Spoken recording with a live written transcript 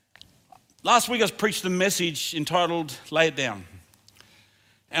Last week I preached a message entitled Lay It Down.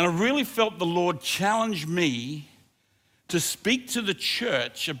 And I really felt the Lord challenge me to speak to the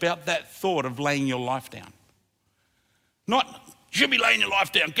church about that thought of laying your life down. Not, you should be laying your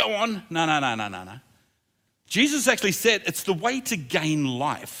life down, go on. No. Jesus actually said it's the way to gain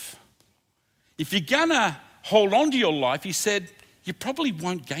life. If you're gonna hold on to your life, he said, you probably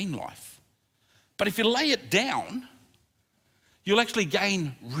won't gain life. But if you lay it down, you'll actually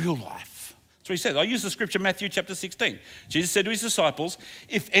gain real life. That's what he says. I use the scripture, Matthew chapter 16. Jesus said to his disciples,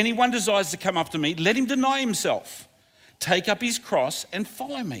 if anyone desires to come up to me, let him deny himself, take up his cross and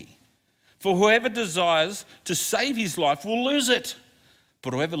follow me. For whoever desires to save his life will lose it.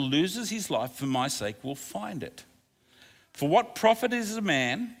 But whoever loses his life for my sake will find it. For what profit is a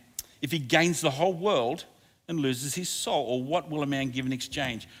man if he gains the whole world and loses his soul? Or what will a man give in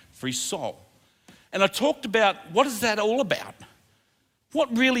exchange for his soul? And I talked about, what is that all about?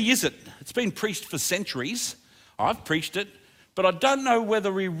 What really is it? It's been preached for centuries. I've preached it, but I don't know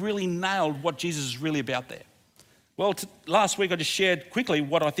whether we really nailed what Jesus is really about there. Well, last week I just shared quickly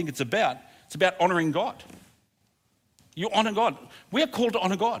what I think it's about. It's about honouring God. You honour God. We are called to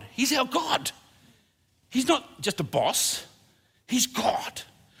honour God. He's our God. He's not just a boss. He's God,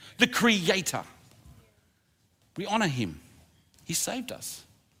 the creator. We honour him. He saved us.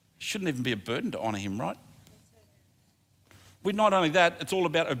 It shouldn't even be a burden to honour him, right? But not only that, it's all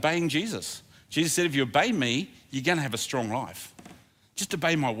about obeying Jesus. Jesus said, if you obey me, you're going to have a strong life. Just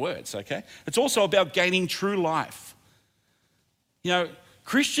obey my words, okay? It's also about gaining true life. You know,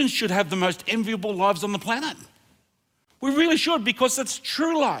 Christians should have the most enviable lives on the planet. We really should, because that's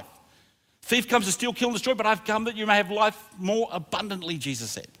true life. Thief comes to steal, kill, and destroy, but I've come that you may have life more abundantly,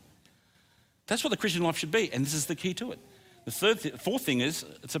 Jesus said. That's what the Christian life should be, and this is the key to it. The fourth thing is,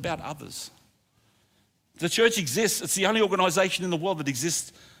 it's about others. The church exists. It's the only organisation in the world that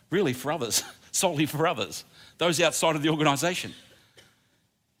exists really for others, solely for others, those outside of the organisation.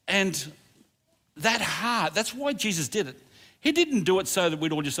 And that heart, that's why Jesus did it. He didn't do it so that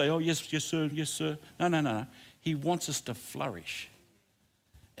we'd all just say, oh, yes, sir, yes, sir. No. He wants us to flourish.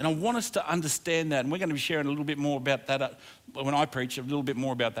 And I want us to understand that. And we're going to be sharing a little bit more about that when I preach, a little bit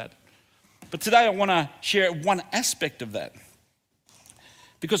more about that. But today I want to share one aspect of that.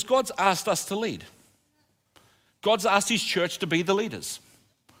 Because God's asked us to lead. God's asked his church to be the leaders.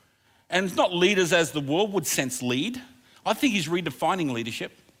 And it's not leaders as the world would sense lead. I think he's redefining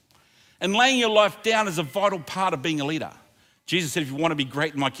leadership. And laying your life down is a vital part of being a leader. Jesus said, if you want to be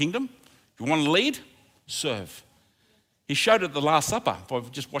great in my kingdom, if you want to lead, serve. He showed it at the Last Supper by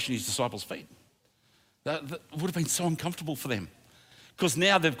just washing his disciples' feet. That would have been so uncomfortable for them. Because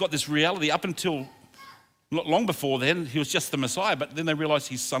now they've got this reality. Up until not long before then, he was just the Messiah, but then they realised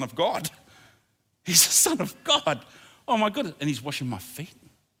he's Son of God. He's the Son of God. Oh my goodness. And he's washing my feet.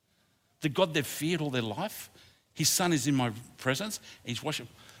 The God they've feared all their life, his Son is in my presence. He's washing.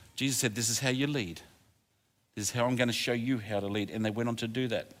 Jesus said, this is how you lead. This is how I'm going to show you how to lead. And they went on to do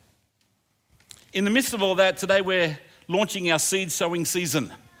that. In the midst of all that, today we're launching our seed sowing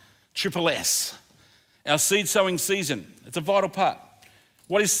season, Triple S. Our seed sowing season. It's a vital part.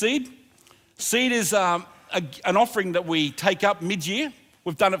 What is seed? Seed is an offering that we take up mid-year.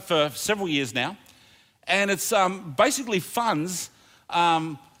 We've done it for several years now. And it's basically funds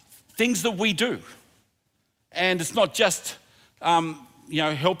things that we do. And it's not just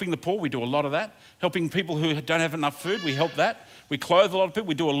helping the poor. We do a lot of that. Helping people who don't have enough food, we help that. We clothe a lot of people.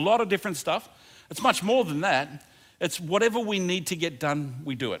 We do a lot of different stuff. It's much more than that. It's whatever we need to get done,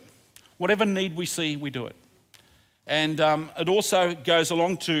 we do it. Whatever need we see, we do it. And it also goes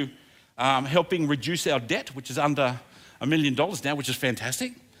along to helping reduce our debt, which is under $1 million now, which is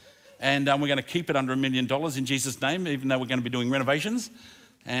fantastic. And we're going to keep it under $1 million in Jesus' name, even though we're going to be doing renovations.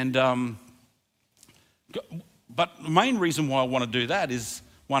 And but the main reason why I want to do that is,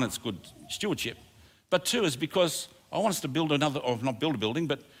 one, it's good stewardship. But two, is because I want us to build not build a building,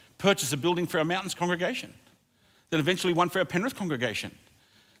 but purchase a building for our Mountains congregation. Then eventually one for our Penrith congregation.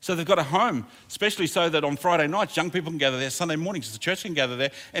 So they've got a home, especially so that on Friday nights, young people can gather there, Sunday mornings, the church can gather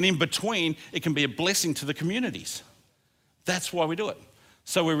there, and in between, it can be a blessing to the communities. That's why we do it.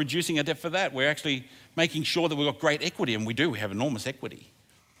 So we're reducing our debt for that. We're actually making sure that we've got great equity, and we do. We have enormous equity.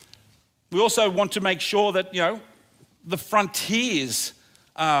 We also want to make sure that, the frontiers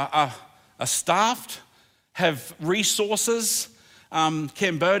are staffed, have resources.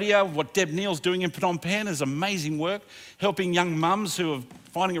 Cambodia, what Deb Neal's doing in Phnom Penh is amazing work, helping young mums who are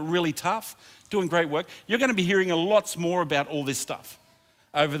finding it really tough, doing great work. You're going to be hearing a lot more about all this stuff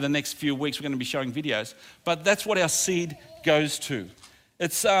over the next few weeks. We're going to be showing videos, but that's what our seed goes to.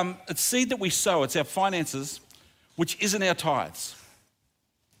 It's seed that we sow. It's our finances, which isn't our tithes.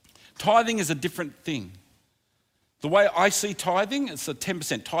 Tithing is a different thing. The way I see tithing, it's a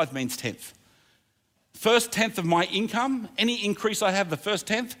 10%. Tithe means tenth. First tenth of my income, any increase I have, the first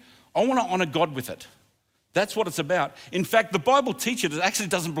tenth, I want to honor God with it. That's what it's about. In fact, the Bible teaches it actually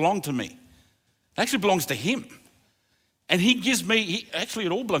doesn't belong to me. It actually belongs to him. And he gives me, actually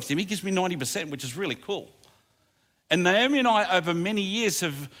it all belongs to him, he gives me 90%, which is really cool. And Naomi and I, over many years,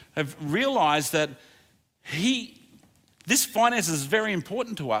 have realized that this finance is very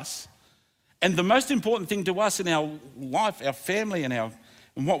important to us. And the most important thing to us in our life, our family and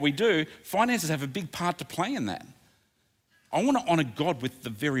what we do, finances have a big part to play in that. I want to honor God with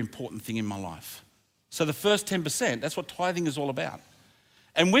the very important thing in my life. So the first 10%, that's what tithing is all about.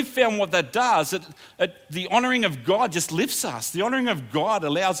 And we've found what that does, the honoring of God just lifts us. The honoring of God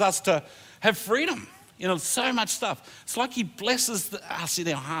allows us to have freedom. So much stuff. It's like he blesses us in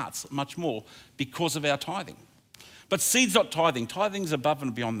our hearts much more because of our tithing. But seed's not tithing. Tithing's above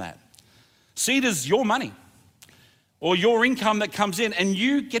and beyond that. Seed is your money or your income that comes in, and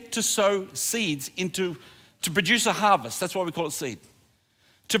you get to sow seeds to produce a harvest. That's why we call it seed.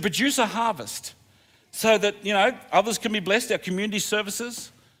 To produce a harvest so that, others can be blessed, our community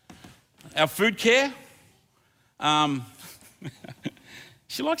services, our food care.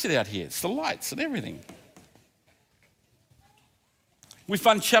 She likes it out here. It's the lights and everything. We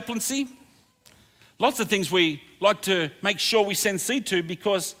fund chaplaincy. Lots of things we like to make sure we send seed to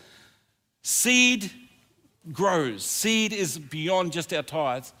because seed grows. Seed is beyond just our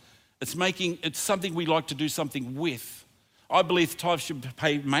tithes. It's something we like to do something with. I believe tithes should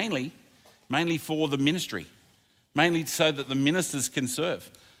pay mainly for the ministry, mainly so that the ministers can serve.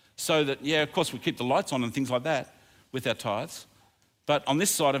 So that, of course, we keep the lights on and things like that with our tithes. But on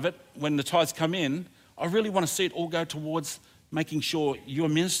this side of it, when the tithes come in, I really want to see it all go towards making sure you're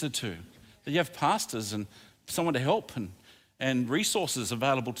ministered to, that you have pastors and someone to help and resources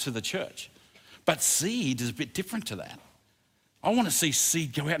available to the church. But seed is a bit different to that. I want to see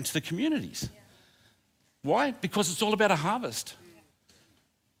seed go out into the communities. Why? Because it's all about a harvest.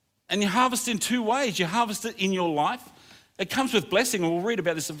 And you harvest in two ways. You harvest it in your life. It comes with blessing, and we'll read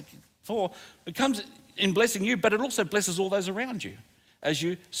about this before. It comes in blessing you, but it also blesses all those around you as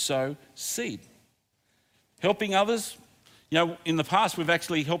you sow seed. Helping others. In the past, we've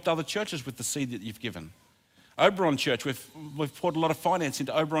actually helped other churches with the seed that you've given. Oberon Church, we've poured a lot of finance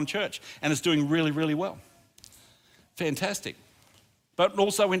into Oberon Church, and it's doing really, really well. Fantastic. But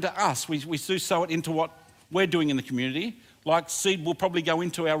also into us. We do sow it into what we're doing in the community. Like seed will probably go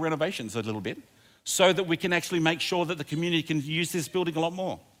into our renovations a little bit so that we can actually make sure that the community can use this building a lot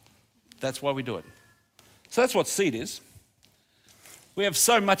more. That's why we do it. So that's what seed is. We have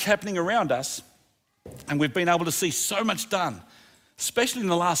so much happening around us, and we've been able to see so much done, especially in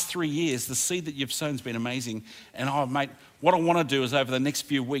the last 3 years. The seed that you've sown has been amazing. And what I want to do is over the next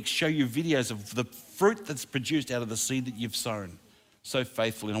few weeks show you videos of the fruit that's produced out of the seed that you've sown so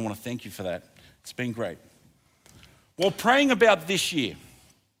faithfully. And I want to thank you for that. It's been great. While praying about this year,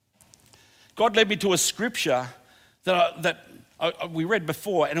 God led me to a scripture that we read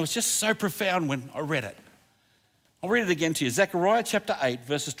before, and it was just so profound when I read it. I'll read it again to you. Zechariah chapter 8,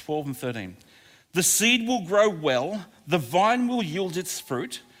 verses 12 and 13. The seed will grow well, the vine will yield its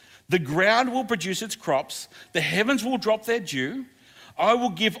fruit, the ground will produce its crops, the heavens will drop their dew. I will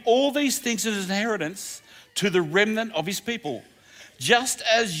give all these things as inheritance to the remnant of his people. Just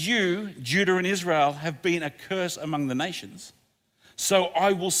as you, Judah and Israel, have been a curse among the nations, so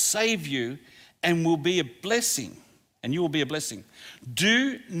I will save you and will be a blessing, and you will be a blessing.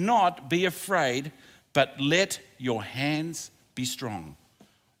 Do not be afraid, but let your hands be strong.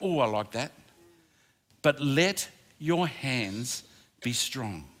 Oh, I like that. But let your hands be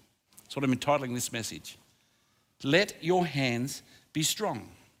strong. That's what I'm entitling this message. Let your hands be strong.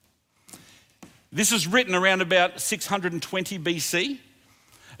 This is written around about 620 BC.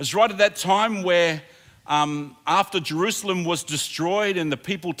 It's right at that time where after Jerusalem was destroyed and the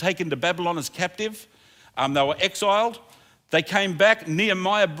people taken to Babylon as captive, they were exiled. They came back.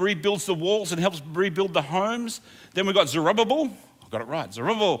 Nehemiah rebuilds the walls and helps rebuild the homes. Then we got Zerubbabel. I got it right,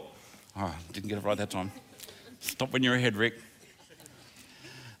 Zerubbabel. Oh, didn't get it right that time. Stop when you're ahead, Rick.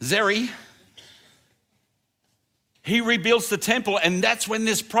 Zeri. He rebuilds the temple, and that's when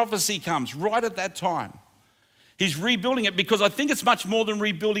this prophecy comes, right at that time. He's rebuilding it because I think it's much more than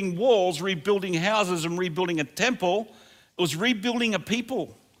rebuilding walls, rebuilding houses, and rebuilding a temple. It was rebuilding a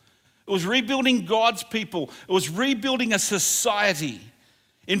people. It was rebuilding God's people. It was rebuilding a society.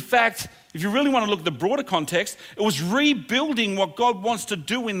 In fact, if you really want to look at the broader context, it was rebuilding what God wants to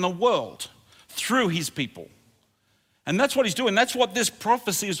do in the world through his people. And that's what he's doing. That's what this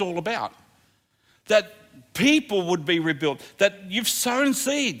prophecy is all about. That people would be rebuilt. That you've sown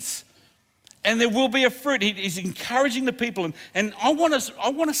seeds. And there will be a fruit. He's encouraging the people. And I want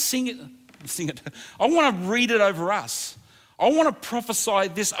to sing it. I want to read it over us. I want to prophesy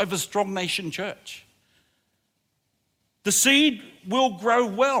this over Strong Nation Church. The seed will grow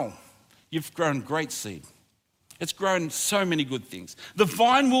well. You've grown great seed. It's grown so many good things. The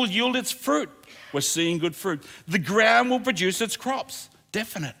vine will yield its fruit. We're seeing good fruit. The ground will produce its crops.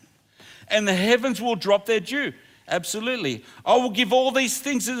 Definite. And the heavens will drop their dew. Absolutely. I will give all these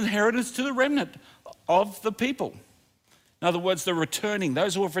things as inheritance to the remnant of the people. In other words, the returning,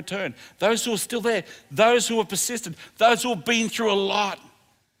 those who have returned, those who are still there, those who have persisted, those who have been through a lot,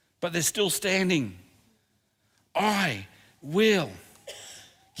 but they're still standing. I will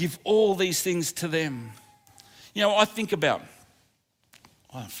give all these things to them. You know, I think about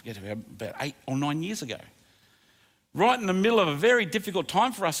 8 or 9 years ago, right in the middle of a very difficult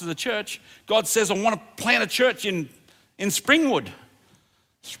time for us as a church, God says, I want to plant a church in Springwood.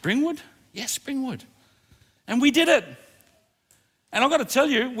 Springwood? Yes, Springwood. And we did it. And I've got to tell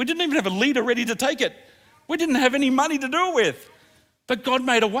you, we didn't even have a leader ready to take it. We didn't have any money to do it with. But God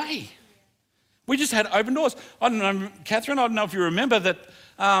made a way. We just had open doors. I don't know, Catherine, I don't know if you remember that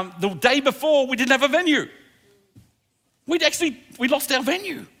the day before we didn't have a venue. We lost our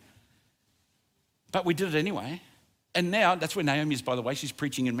venue. But we did it anyway. And now, that's where Naomi is, by the way. She's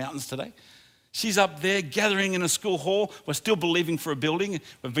preaching in Mountains today. She's up there gathering in a school hall. We're still believing for a building.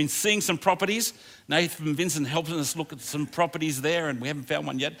 We've been seeing some properties. Nathan and Vincent helping us look at some properties there, and we haven't found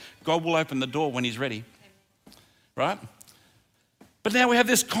one yet. God will open the door when he's ready. Right? But now we have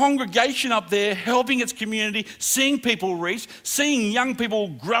this congregation up there helping its community, seeing people reach, seeing young people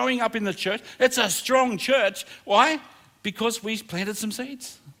growing up in the church. It's a strong church. Why? Because we planted some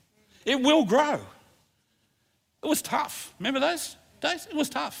seeds. It will grow. It was tough. Remember those days? It was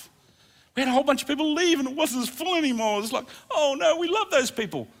tough. We had a whole bunch of people leave and it wasn't as full anymore. It was like, oh no, we love those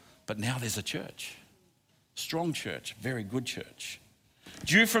people. But now there's a church. Strong church, very good church.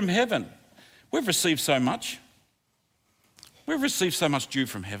 Dew from heaven. We've received so much. We've received so much dew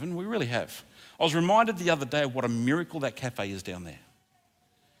from heaven. We really have. I was reminded the other day of what a miracle that cafe is down there.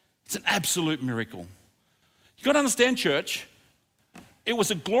 It's an absolute miracle. You've got to understand, church, it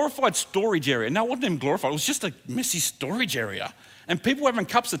was a glorified storage area. No, it wasn't even glorified. It was just a messy storage area. And people were having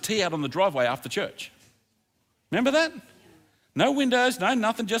cups of tea out on the driveway after church. Remember that? No windows, no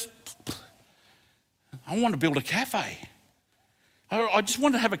nothing, just... I want to build a cafe. I just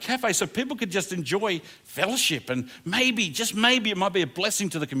wanted to have a cafe so people could just enjoy fellowship and maybe, just maybe, it might be a blessing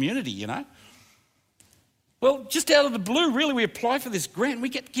to the community, you know? Well, just out of the blue, really, we apply for this grant and we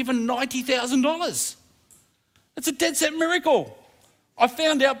get given $90,000. It's a dead set miracle. I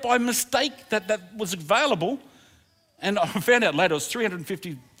found out by mistake that was available, and I found out later it was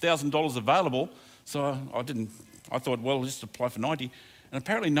 $350,000 available, so I thought, well, I'll just apply for 90, and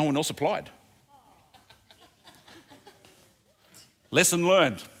apparently no one else applied. Lesson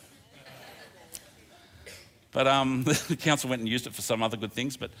learned. But the council went and used it for some other good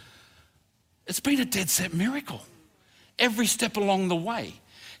things, but it's been a dead set miracle. Every step along the way.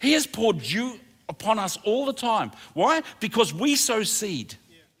 He has poured dew upon us all the time. Why? Because we sow seed.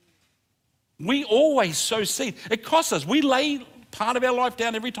 We always sow seed. It costs us. We lay part of our life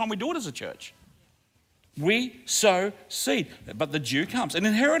down every time we do it as a church. We sow seed. But the dew comes. An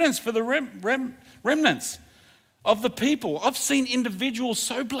inheritance for the remnants of the people. I've seen individuals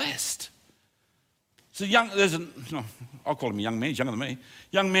so blessed. So I'll call him a young man, he's younger than me.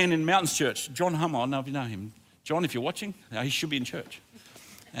 Young man in Mountains Church, John Hummer, I don't know if you know him. John, if you're watching, he should be in church.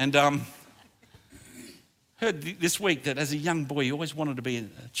 And heard this week that as a young boy, he always wanted to be a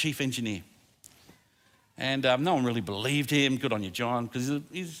chief engineer. And no one really believed him. Good on you, John, because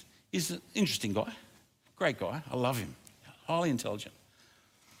he's an interesting guy. Great guy. I love him. Highly intelligent.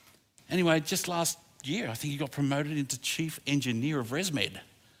 Anyway, just last year, I think he got promoted into chief engineer of ResMed,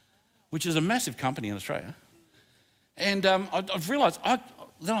 which is a massive company in Australia. And I've realised,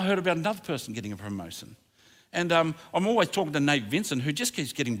 then I heard about another person getting a promotion. And I'm always talking to Nate Vincent, who just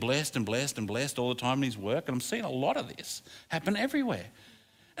keeps getting blessed and blessed and blessed all the time in his work. And I'm seeing a lot of this happen everywhere.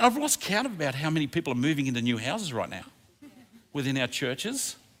 And I've lost count about how many people are moving into new houses right now within our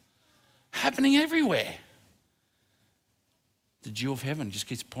churches. Happening everywhere. The dew of heaven just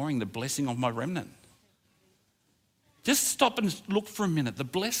keeps pouring the blessing of my remnant. Just stop and look for a minute. The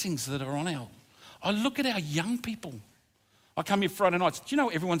blessings that are on I look at our young people. I come here Friday nights. Do you know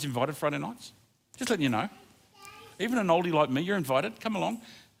everyone's invited Friday nights? Just letting you know. Even an oldie like me, you're invited. Come along.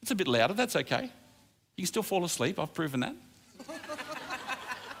 It's a bit louder. That's okay. You can still fall asleep. I've proven that.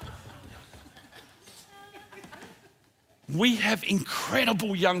 We have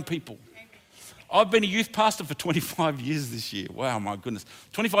incredible young people. I've been a youth pastor for 25 years this year. Wow, my goodness.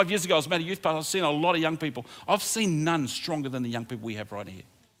 25 years ago, I was made a youth pastor. I've seen a lot of young people. I've seen none stronger than the young people we have right here.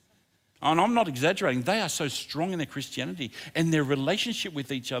 And I'm not exaggerating. They are so strong in their Christianity and their relationship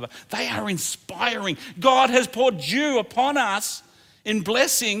with each other. They are inspiring. God has poured dew upon us in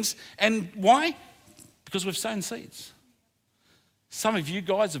blessings. And why? Because we've sown seeds. Some of you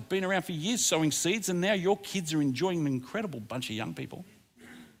guys have been around for years sowing seeds, and now your kids are enjoying an incredible bunch of young people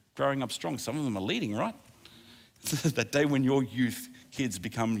growing up strong. Some of them are leading, right? That day when your youth kids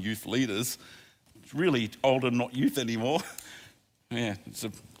become youth leaders, it's really older, not youth anymore. Yeah, it's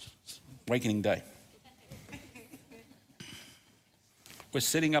a awakening day. We're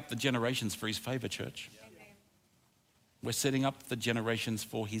setting up the generations for his favour, church. We're setting up the generations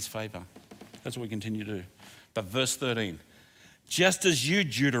for his favour. That's what we continue to do. But verse 13, just as you,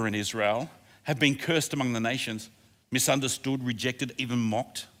 Judah and Israel, have been cursed among the nations, misunderstood, rejected, even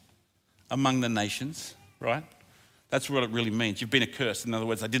mocked among the nations, right? That's what it really means. You've been a curse. In other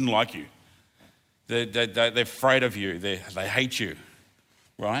words, they didn't like you. They're afraid of you. They hate you,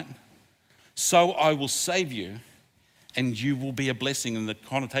 right? So I will save you, and you will be a blessing. And the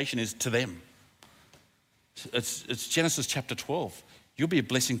connotation is to them. It's Genesis chapter 12. You'll be a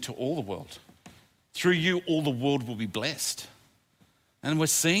blessing to all the world. Through you, all the world will be blessed. And we're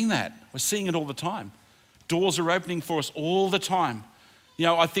seeing that. We're seeing it all the time. Doors are opening for us all the time. You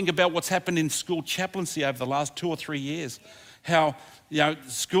know, I think about what's happened in school chaplaincy over the last 2 or 3 years. How,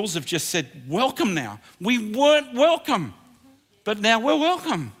 schools have just said, welcome now. We weren't welcome, but now we're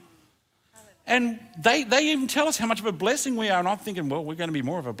welcome. And they even tell us how much of a blessing we are. And I'm thinking, well, we're going to be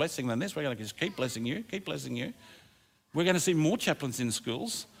more of a blessing than this. We're going to just keep blessing you, keep blessing you. We're going to see more chaplains in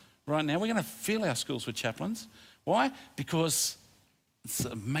schools right now. We're going to fill our schools with chaplains. Why? Because it's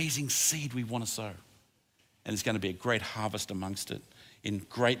an amazing seed we want to sow. And there's going to be a great harvest amongst it, in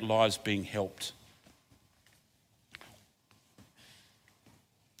great lives being helped.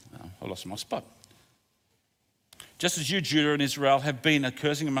 Oh, I lost my spot. Just as you, Judah and Israel, have been a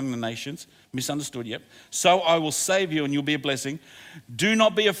cursing among the nations, misunderstood, yep, so I will save you and you'll be a blessing. Do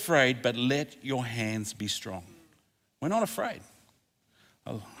not be afraid, but let your hands be strong. We're not afraid.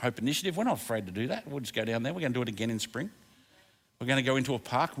 Hope Initiative, we're not afraid to do that. We'll just go down there. We're going to do it again in spring. We're going to go into a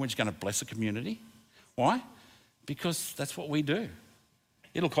park and we're just going to bless a community. Why? Because that's what we do.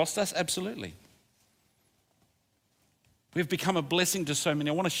 It'll cost us, absolutely. We've become a blessing to so many.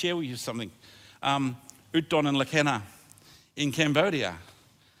 I want to share with you something. Utdon and Lakena in Cambodia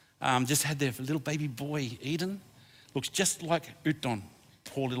just had their little baby boy, Eden. Looks just like Utdon.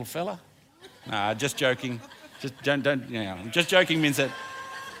 Poor little fella. Nah, just joking. Just joking means that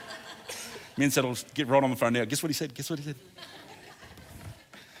I'll get right on the phone now. Guess what he said?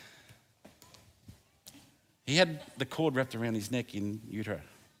 He had the cord wrapped around his neck in utero.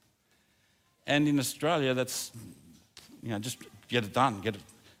 And in Australia, that's, just get it done.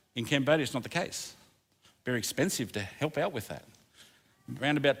 In Cambodia, it's not the case. Very expensive to help out with that.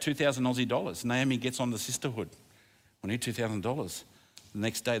 Around about 2,000 Aussie dollars. Naomi gets on the sisterhood. We need $2,000. The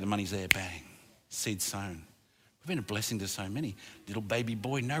next day, the money's there, bang, seed sown. We've been a blessing to so many. Little baby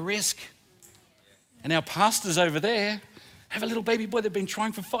boy, no risk. And our pastors over there have a little baby boy they've been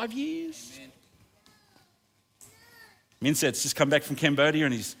trying for 5 years. Minset's just come back from Cambodia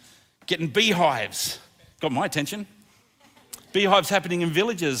and he's getting beehives. Got my attention. Beehives happening in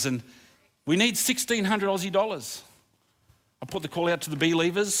villages, and we need 1,600 Aussie dollars. I put the call out to the bee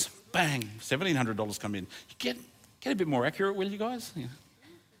leavers, bang, $1,700 come in. You get a bit more accurate, will you guys? Yeah.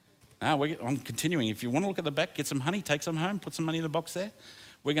 No, I'm continuing. If you want to look at the back, get some honey, take some home, put some money in the box there.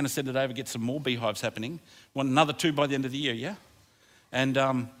 We're going to send it over, get some more beehives happening. Want another 2 by the end of the year, yeah? And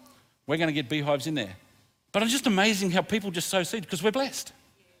we're going to get beehives in there. But it's just amazing how people just sow seed because we're blessed.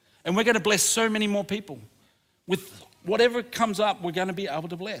 And we're going to bless so many more people. With whatever comes up, we're going to be able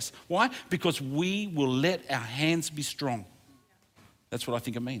to bless. Why? Because we will let our hands be strong. That's what I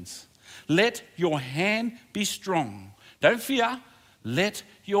think it means. Let your hand be strong. Don't fear. Let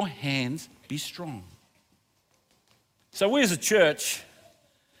your hands be strong. So we as a church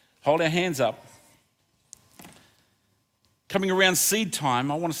hold our hands up. Coming around seed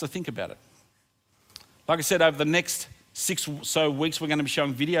time, I want us to think about it. Like I said, over the next 6 or so weeks, we're going to be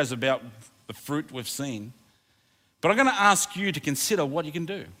showing videos about the fruit we've seen. But I'm going to ask you to consider what you can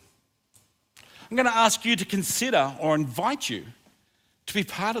do. I'm going to ask you to consider or invite you to be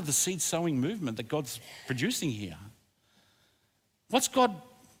part of the seed sowing movement that God's producing here. What's God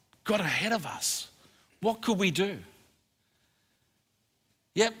got ahead of us? What could we do?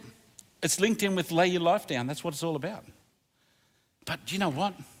 Yep, it's linked in with lay your life down. That's what it's all about. But do you know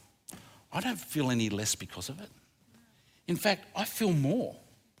what? I don't feel any less because of it. In fact, I feel more.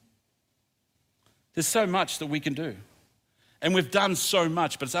 There's so much that we can do. And we've done so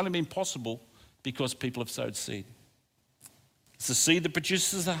much, but it's only been possible because people have sowed seed. It's the seed that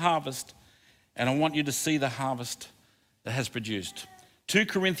produces the harvest, and I want you to see the harvest that has produced. 2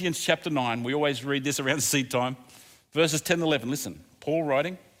 Corinthians chapter 9, we always read this around seed time, verses 10 and 11. Listen, Paul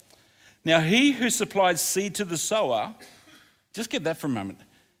writing, "Now he who supplies seed to the sower," just get that for a moment,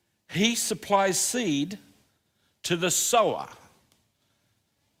 he supplies seed to the sower.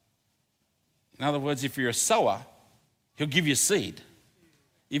 In other words, if you're a sower, he'll give you seed.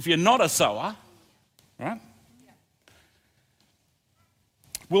 If you're not a sower, right,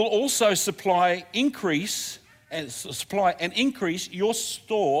 will also supply and increase your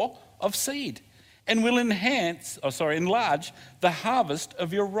store of seed, and will enlarge the harvest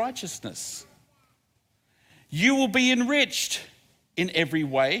of your righteousness. You will be enriched in every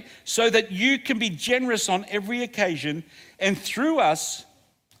way, so that you can be generous on every occasion, and through us,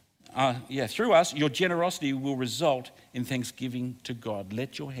 your generosity will result in thanksgiving to God.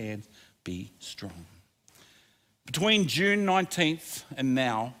 Let your hands be strong. Between June 19th and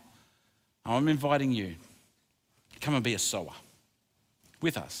now, I'm inviting you to come and be a sower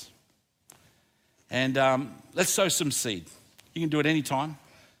with us. And let's sow some seed. You can do it any time.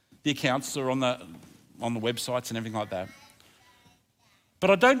 The accounts are on the websites and everything like that. But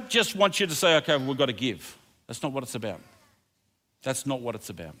I don't just want you to say, okay, we've got to give. That's not what it's about. That's not what it's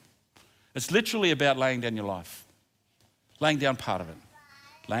about. It's literally about laying down your life. Laying down part of it.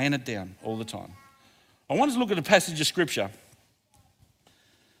 Laying it down all the time. I want us to look at a passage of scripture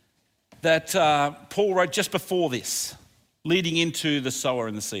that Paul wrote just before this, leading into the sower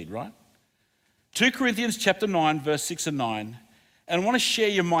and the seed, right? 2 Corinthians chapter 9, verse 6 and 9. And I want to share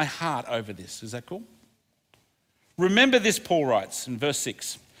you my heart over this. Is that cool? Remember this, Paul writes in verse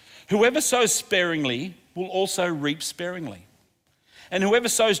 6. Whoever sows sparingly will also reap sparingly. And whoever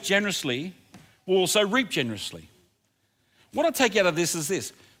sows generously will also reap generously. What I take out of this is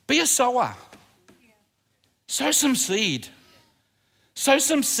this. Be a sower. Sow some seed. Sow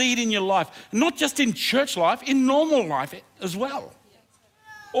some seed in your life. Not just in church life, in normal life as well.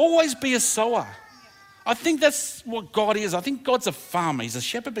 Always be a sower. I think that's what God is. I think God's a farmer. He's a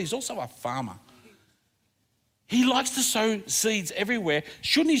shepherd, but he's also a farmer. He likes to sow seeds everywhere.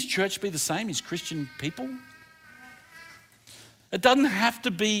 Shouldn't his church be the same, his Christian people? It doesn't have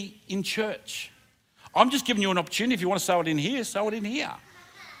to be in church. I'm just giving you an opportunity. If you want to sow it in here, sow it in here.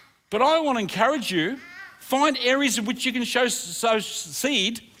 But I want to encourage you, find areas in which you can sow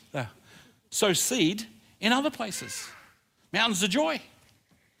seed in other places. Mountains of Joy.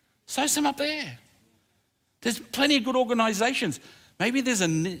 Sow some up there. There's plenty of good organisations. Maybe there's a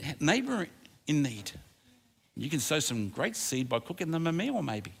neighbour in need. You can sow some great seed by cooking them a meal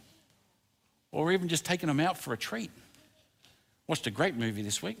maybe. Or even just taking them out for a treat. Watched a great movie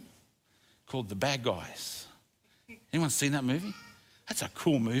this week called The Bad Guys. Anyone seen that movie? That's a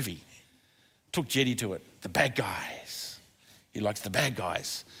cool movie. Took Jetty to it. The Bad Guys. He likes the bad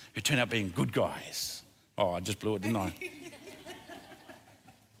guys who turn out being good guys. Oh, I just blew it, didn't I?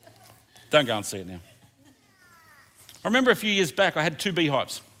 Don't go and see it now. I remember a few years back, I had 2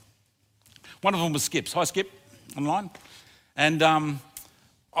 beehives. One of them was Skip's. Hi, Skip, online. And I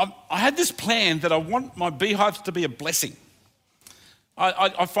had this plan that I want my beehives to be a blessing.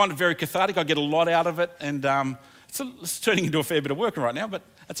 I find it very cathartic. I get a lot out of it. And it's turning into a fair bit of work right now, but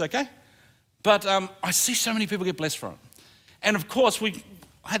that's okay. But I see so many people get blessed from it. And of course, I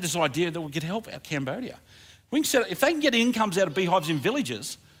had this idea that we could help out Cambodia. If they can get incomes out of beehives in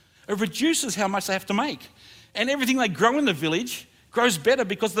villages, it reduces how much they have to make. And everything they grow in the village grows better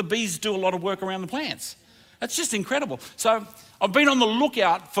because the bees do a lot of work around the plants. That's just incredible. So I've been on the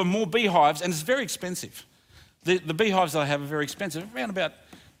lookout for more beehives, and it's very expensive. The beehives I have are very expensive. Around about,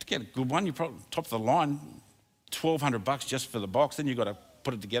 to get a good one, you probably top of the line, $1,200 just for the box. Then you've got to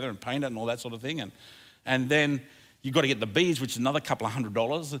put it together and paint it and all that sort of thing. And then you've got to get the bees, which is another couple of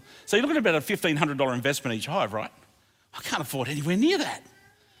 $100. So you're looking at about a $1,500 investment each hive, right? I can't afford anywhere near that.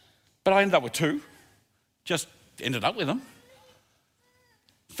 But I ended up with 2. Just ended up with them.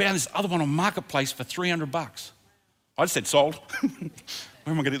 Found this other one on Marketplace for $300. I just said, sold. Where am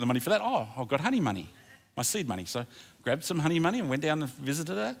I going to get the money for that? Oh, I've got honey money, my seed money. So grabbed some honey money and went down and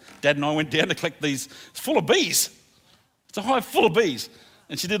visited her. Dad and I went down to collect these. It's full of bees. It's a hive full of bees.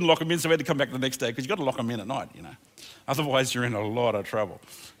 And she didn't lock them in, so we had to come back the next day because you've got to lock them in at night, you know. Otherwise, you're in a lot of trouble.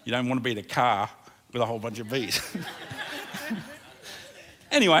 You don't want to be in a car with a whole bunch of bees.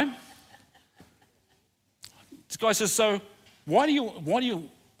 Anyway, this guy says, so why do you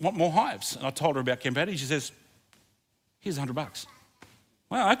want more hives? And I told her about Cambodia. She says, here's $100.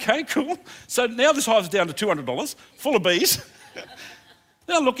 Wow, okay, cool. So now this hive's down to $200, full of bees.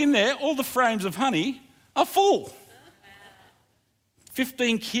 Then I look in there, all the frames of honey are full.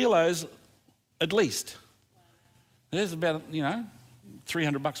 15 kilos at least. There's about,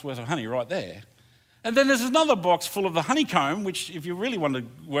 $300 worth of honey right there. And then there's another box full of the honeycomb, which if you really want to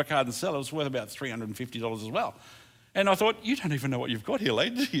work hard and sell it, it's worth about $350 as well. And I thought, you don't even know what you've got here,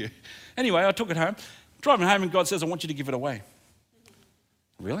 lady, do you? Anyway, I took it home. Driving home and God says, I want you to give it away.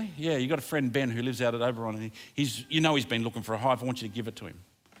 Really? Yeah, you got a friend, Ben, who lives out at Oberon, and he's been looking for a hive. I want you to give it to him.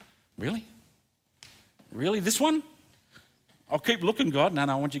 Really? Really? This one? I'll keep looking, God. No,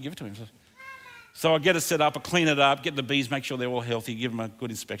 I want you to give it to him. So I get it set up, I clean it up, get the bees, make sure they're all healthy, give them a good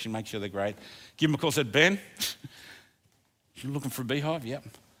inspection, make sure they're great. Give them a call, said, Ben, you looking for a beehive? Yep.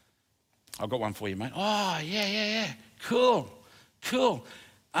 I've got one for you, mate. Oh, yeah. Cool. But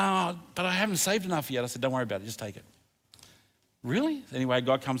I haven't saved enough yet. I said, don't worry about it, just take it. Really? Anyway, a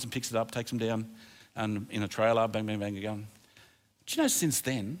guy comes and picks it up, takes them down and in a trailer, bang, bang, bang, going. Do you know since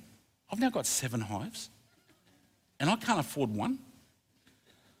then, I've now got 7 hives and I can't afford one?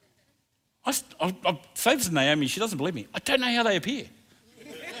 I've said this to Naomi, she doesn't believe me. I don't know how they appear.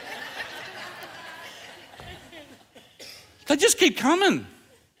 They just keep coming.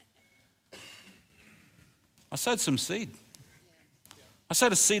 I sowed some seed. I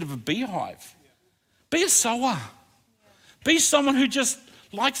sowed a seed of a beehive. Be a sower. Be someone who just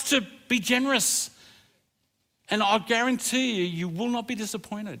likes to be generous. And I guarantee you, you will not be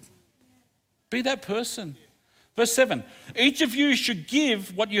disappointed. Be that person. Verse 7, each of you should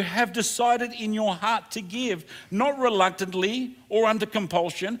give what you have decided in your heart to give, not reluctantly or under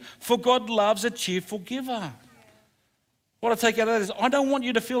compulsion, for God loves a cheerful giver. What I take out of that is, I don't want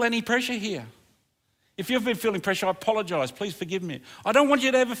you to feel any pressure here. If you've been feeling pressure, I apologize. Please forgive me. I don't want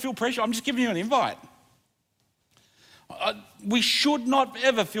you to ever feel pressure. I'm just giving you an invite. We should not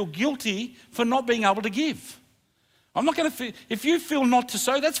ever feel guilty for not being able to give. I'm not going to feel, if you feel not to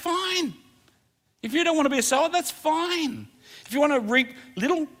sow, that's fine. If you don't want to be a sower, that's fine. If you want to reap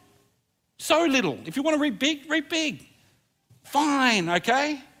little, sow little. If you want to reap big. Fine,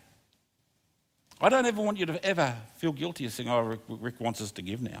 okay? I don't ever want you to ever feel guilty of saying, oh, Rick wants us to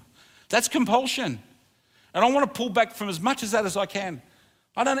give now. That's compulsion. And I want to pull back from as much of that as I can.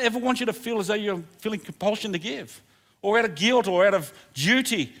 I don't ever want you to feel as though you're feeling compulsion to give, or out of guilt, or out of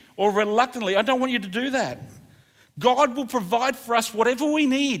duty, or reluctantly. I don't want you to do that. God will provide for us whatever we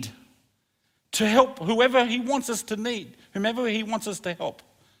need to help whoever he wants us to need, whomever he wants us to help.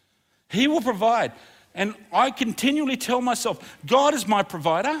 He will provide. And I continually tell myself, God is my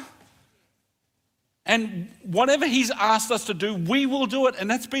provider. And whatever he's asked us to do, we will do it.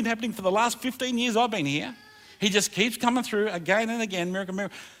 And that's been happening for the last 15 years I've been here. He just keeps coming through again and again, miracle.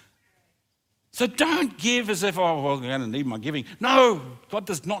 So don't give as if, oh, well, I'm going to need my giving. No, God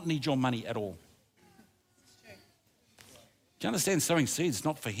does not need your money at all. Do you understand? Sowing seeds is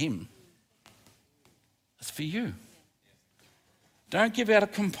not for him. It's for you. Don't give out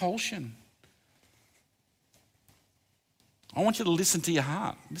of compulsion. I want you to listen to your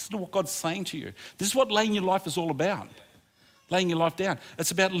heart. Listen to what God's saying to you. This is what laying your life is all about. Laying your life down.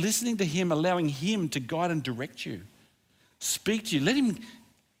 It's about listening to him, allowing him to guide and direct you. Speak to you. Let him,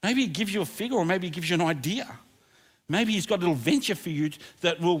 maybe he gives you a figure, or maybe he gives you an idea. Maybe he's got a little venture for you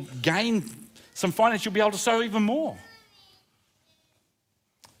that will gain some finance. You'll be able to sow even more.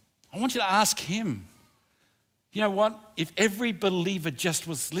 I want you to ask him. You know what? If every believer just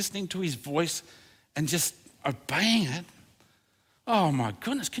was listening to his voice and just obeying it, oh my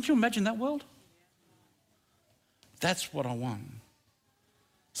goodness, can you imagine that world? That's what I want.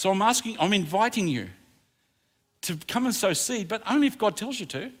 So I'm inviting you to come and sow seed, but only if God tells you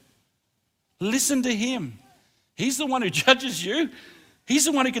to. Listen to him. He's the one who judges you. He's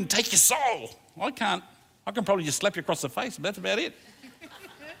the one who can take your soul. I can probably just slap you across the face, but that's about it.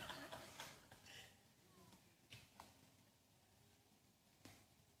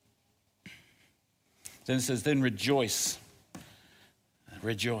 Then it says, then rejoice.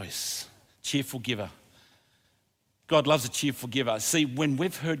 Rejoice. Cheerful giver. God loves a cheerful giver. See, when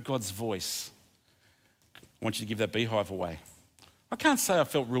we've heard God's voice, I want you to give that beehive away. I can't say I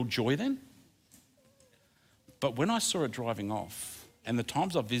felt real joy then. But when I saw it driving off, and the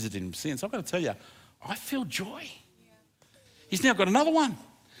times I've visited him since, I've got to tell you, I feel joy. He's now got another one.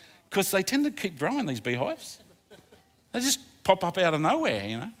 Because they tend to keep growing, these beehives. They just pop up out of nowhere,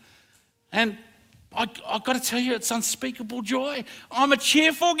 you know. And I've got to tell you, it's unspeakable joy. I'm a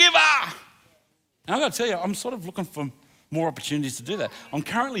cheerful giver. And I've got to tell you, I'm sort of looking for more opportunities to do that. I'm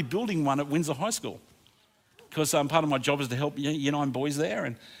currently building one at Windsor High School because part of my job is to help year 9 boys there.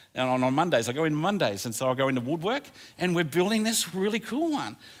 And on Mondays, I go in Mondays. And so I go into woodwork and we're building this really cool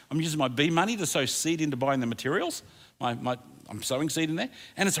one. I'm using my bee money to sow seed into buying the materials. I'm I'm sowing seed in there,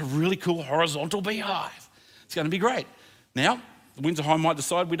 and it's a really cool horizontal beehive. It's going to be great. Now, the Windsor High might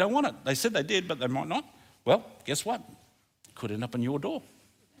decide we don't want it. They said they did, but they might not. Well, guess what? Could end up on your door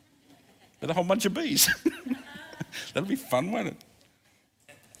with a whole bunch of bees. That'll be fun, won't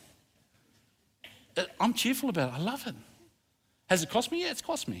it? I'm cheerful about it. I love it. Has it cost me? Yeah, it's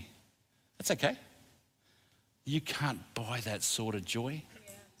cost me. That's okay. You can't buy that sort of joy.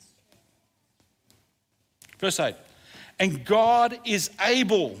 Verse 8. And God is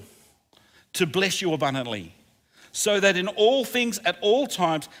able to bless you abundantly, so that in all things at all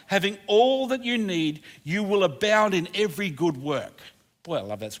times, having all that you need, you will abound in every good work. Boy, I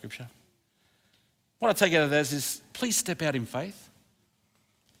love that scripture. What I take out of that is please step out in faith.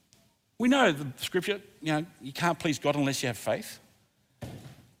 We know the scripture, you can't please God unless you have faith.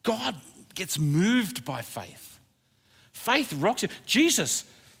 God gets moved by faith. Faith rocks you. Jesus,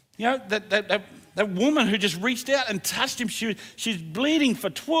 that woman who just reached out and touched him, she's bleeding for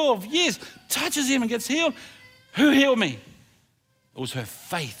 12 years, touches him and gets healed. Who healed me? It was her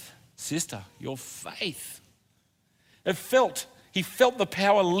faith, sister, your faith. He felt the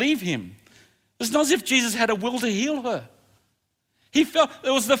power leave him. It's not as if Jesus had a will to heal her. He felt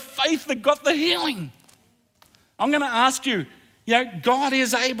it was the faith that got the healing. I'm going to ask you, God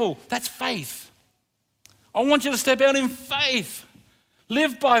is able. That's faith. I want you to step out in faith.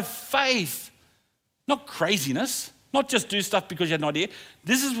 Live by faith. Not craziness. Not just do stuff because you had an idea.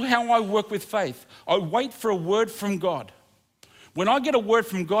 This is how I work with faith. I wait for a word from God. When I get a word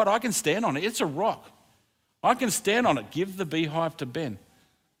from God, I can stand on it. It's a rock. I can stand on it. Give the beehive to Ben.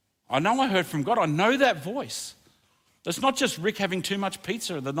 I know I heard from God. I know that voice. It's not just Rick having too much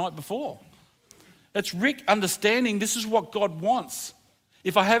pizza the night before. It's Rick understanding this is what God wants.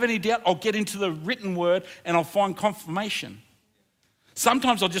 If I have any doubt, I'll get into the written word and I'll find confirmation.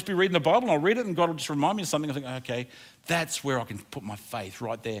 Sometimes I'll just be reading the Bible and I'll read it and God will just remind me of something. I think, okay, that's where I can put my faith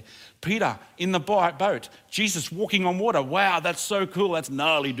right there. Peter in the boat, Jesus walking on water. Wow, that's so cool. That's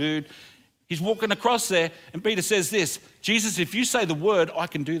gnarly, dude. He's walking across there and Peter says this, Jesus, if you say the word, I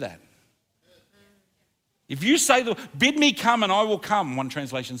can do that. If you say bid me come and I will come, one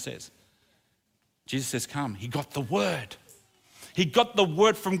translation says. Jesus says come. He got the word. He got the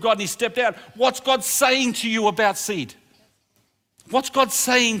word from God and he stepped out. What's God saying to you about seed? What's God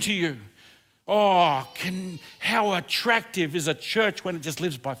saying to you? Oh, how attractive is a church when it just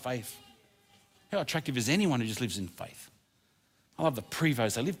lives by faith? How attractive is anyone who just lives in faith? I love the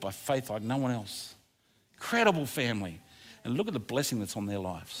Prevos. They live by faith like no one else. Incredible family. And look at the blessing that's on their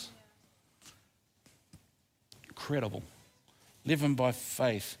lives. Incredible. Living by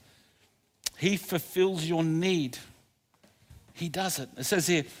faith. He fulfills your need. He does it. It says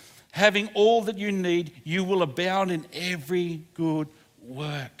here, having all that you need, you will abound in every good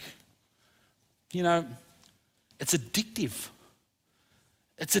work. It's addictive.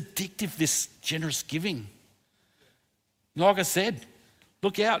 It's addictive, this generous giving. Like I said,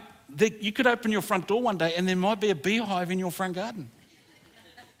 look out. You could open your front door one day and there might be a beehive in your front garden.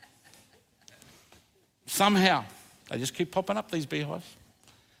 Somehow, they just keep popping up, these beehives.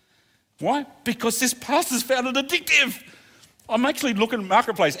 Why? Because this pastor's found it addictive. I'm actually looking at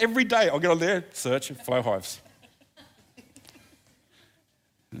Marketplace every day. I'll get on there, search flow hives.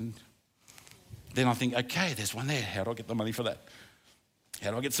 And then I think, okay, there's one there. How do I get the money for that?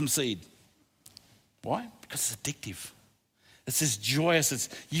 How do I get some seed? Why? Because it's addictive. It's this joyous,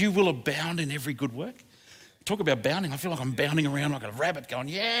 you will abound in every good work. Talk about bounding. I feel like I'm bounding around like a rabbit going,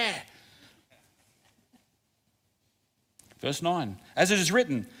 yeah. Verse 9, as it is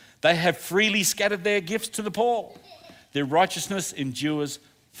written, they have freely scattered their gifts to the poor. Their righteousness endures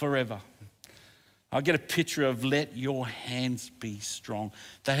forever. I get a picture of let your hands be strong.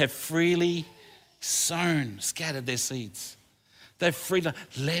 They have freely sown, scattered their seeds. They've freely,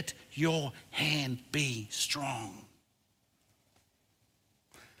 let your hand be strong.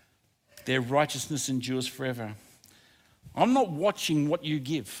 Their righteousness endures forever. I'm not watching what you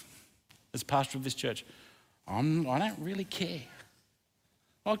give as pastor of this church. I don't really care.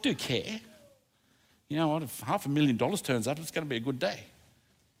 I do care. You know what, if $500,000 turns up, it's going to be a good day.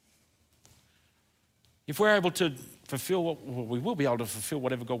 If we're able to fulfill we will be able to fulfill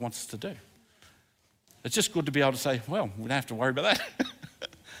whatever God wants us to do. It's just good to be able to say, well, we don't have to worry about that.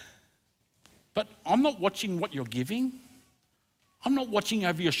 But I'm not watching what you're giving. I'm not watching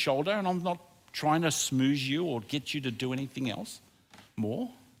over your shoulder and I'm not trying to smooze you or get you to do anything else more.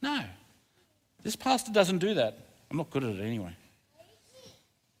 No. This pastor doesn't do that. I'm not good at it anyway.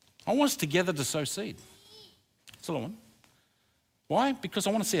 I want us together to sow seed. That's all I want. Why? Because I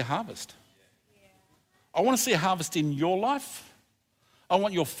want to see a harvest. I want to see a harvest in your life. I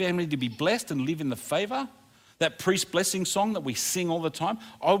want your family to be blessed and live in the favor that priest blessing song that we sing all the time,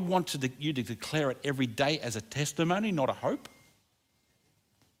 I want you to declare it every day as a testimony, not a hope.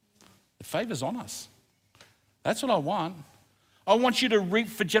 The favor's on us. That's what I want. I want you to reap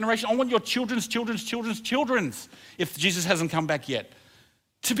for generations. I want your children's, if Jesus hasn't come back yet,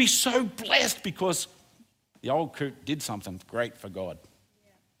 to be so blessed because the old coot did something great for God.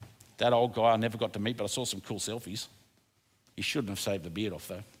 Yeah. That old guy I never got to meet, but I saw some cool selfies. He shouldn't have saved the beard off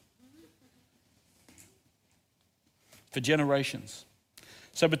though. For generations.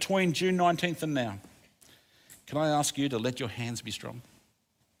 So between June 19th and now, can I ask you to let your hands be strong?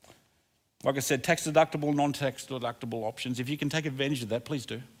 Like I said, tax deductible, non-tax deductible options. If you can take advantage of that, please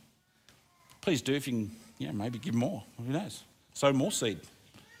do. Please do. If you can, maybe give more. Who knows? Sow more seed.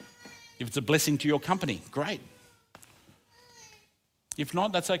 If it's a blessing to your company, great. If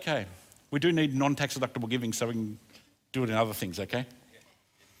not, that's okay. We do need non-tax deductible giving so we can do it in other things, okay?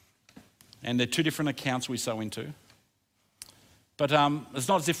 And there are 2 different accounts we sow into. But it's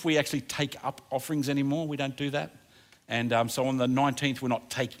not as if we actually take up offerings anymore. We don't do that. And so on the 19th, we're not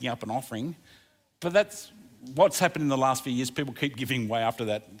taking up an offering. But that's what's happened in the last few years. People keep giving way after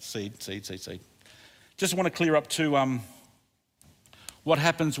that seed. Just want to clear up to what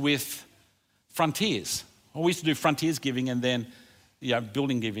happens with Frontiers. Well, we used to do Frontiers giving and then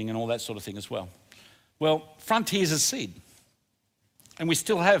building giving and all that sort of thing as well. Well, Frontiers is seed. And we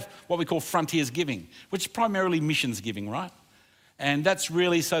still have what we call Frontiers giving, which is primarily missions giving, right? And that's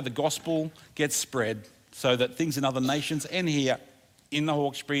really so the gospel gets spread so that things in other nations and here in the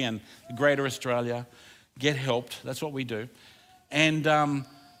Hawkesbury and the Greater Australia get helped. That's what we do. And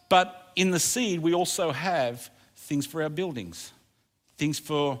but in the seed, we also have things for our buildings, things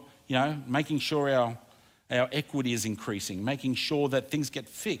for making sure our equity is increasing, making sure that things get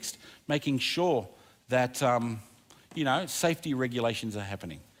fixed, making sure that safety regulations are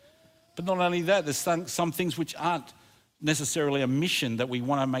happening. But not only that, there's some things which aren't necessarily a mission that we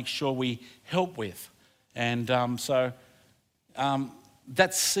want to make sure we help with. And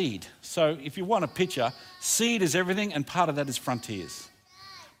that's seed. So if you want a picture, seed is everything and part of that is Frontiers.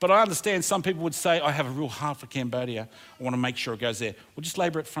 But I understand some people would say, I have a real heart for Cambodia. I want to make sure it goes there. We'll just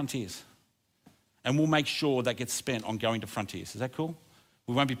labour at Frontiers. And we'll make sure that gets spent on going to Frontiers. Is that cool?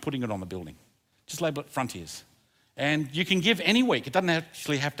 We won't be putting it on the building. Just labour at Frontiers. And you can give any week. It doesn't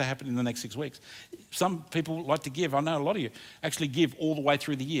actually have to happen in the next 6 weeks. Some people like to give. I know a lot of you actually give all the way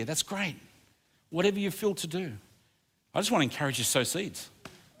through the year. That's great. Whatever you feel to do. I just want to encourage you to sow seeds.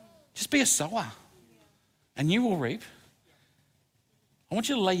 Just be a sower and you will reap. I want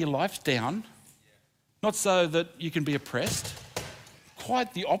you to lay your life down, not so that you can be oppressed,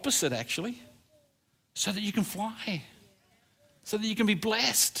 quite the opposite actually, so that you can fly, so that you can be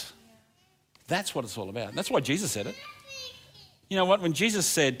blessed. That's what it's all about. That's why Jesus said it. You know what? When Jesus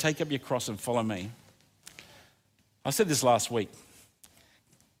said, take up your cross and follow me, I said this last week.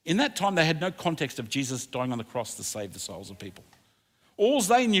 In that time, they had no context of Jesus dying on the cross to save the souls of people. All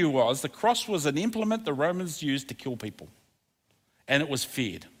they knew was the cross was an implement the Romans used to kill people, and it was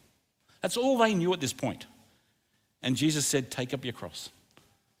feared. That's all they knew at this point. And Jesus said, take up your cross,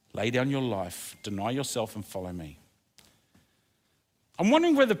 lay down your life, deny yourself and follow me. I'm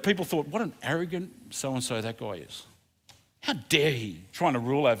wondering whether people thought, what an arrogant so-and-so that guy is. How dare he trying to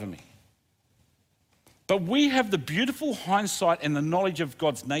rule over me? But we have the beautiful hindsight and the knowledge of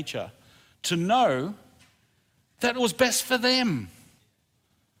God's nature to know that it was best for them.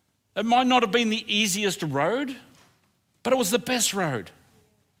 It might not have been the easiest road, but it was the best road.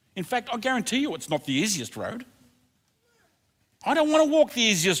 In fact, I guarantee you it's not the easiest road. I don't want to walk the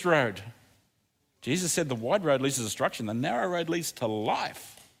easiest road. Jesus said the wide road leads to destruction, the narrow road leads to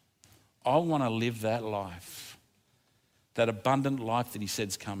life. I want to live that life, that abundant life that he said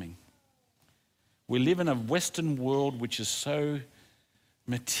is coming. We live in a Western world which is so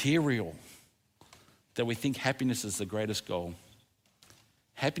material that we think happiness is the greatest goal.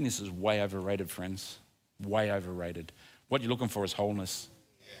 Happiness is way overrated, friends. Way overrated. What you're looking for is wholeness,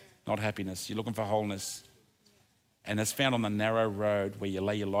 not happiness. You're looking for wholeness. And it's found on the narrow road where you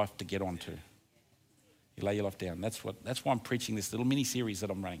lay your life to get onto. You lay your life down. That's why I'm preaching this little mini series that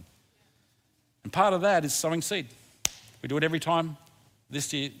I'm running. And part of that is sowing seed. We do it every time,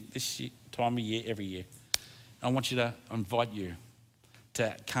 this year, time of year, every year. I want you to invite you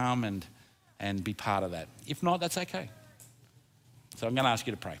to come and be part of that. If not, that's okay. So I'm going to ask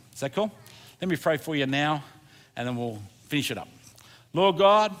you to pray. Is that cool? Let me pray for you now, and then we'll finish it up. Lord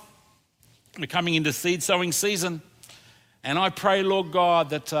God, we're coming into seed sowing season, and I pray, Lord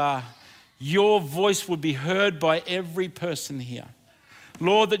God, that your voice would be heard by every person here.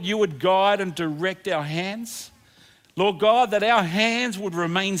 Lord, that you would guide and direct our hands. Lord God, that our hands would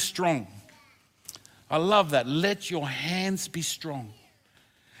remain strong. I love that. Let your hands be strong.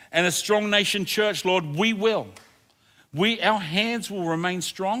 And as Strong Nation Church, Lord, we will. Our hands will remain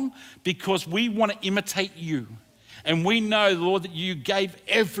strong because we want to imitate you. And we know, Lord, that you gave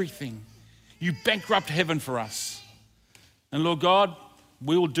everything. You bankrupt heaven for us. And Lord God,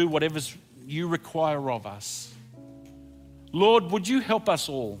 we will do whatever you require of us. Lord, would you help us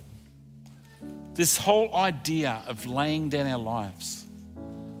all? This whole idea of laying down our lives,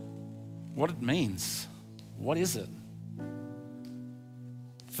 what it means, what is it?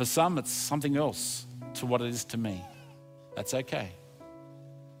 For some, it's something else to what it is to me. That's okay.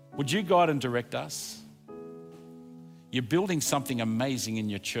 Would you guide and direct us? You're building something amazing in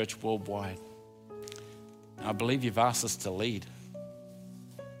your church worldwide. I believe you've asked us to lead.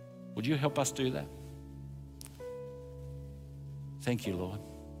 Would you help us do that? Thank you, Lord.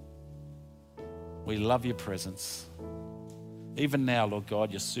 We love your presence. Even now, Lord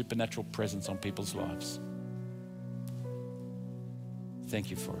God, your supernatural presence on people's lives. Thank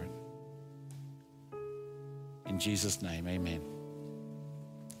you for it. In Jesus' name, amen.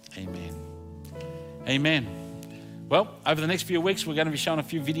 Amen. Amen. Well, over the next few weeks, we're going to be showing a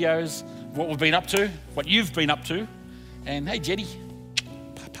few videos of what we've been up to, what you've been up to. And hey, Jetty,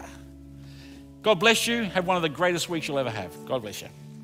 Papa. God bless you. Have one of the greatest weeks you'll ever have. God bless you.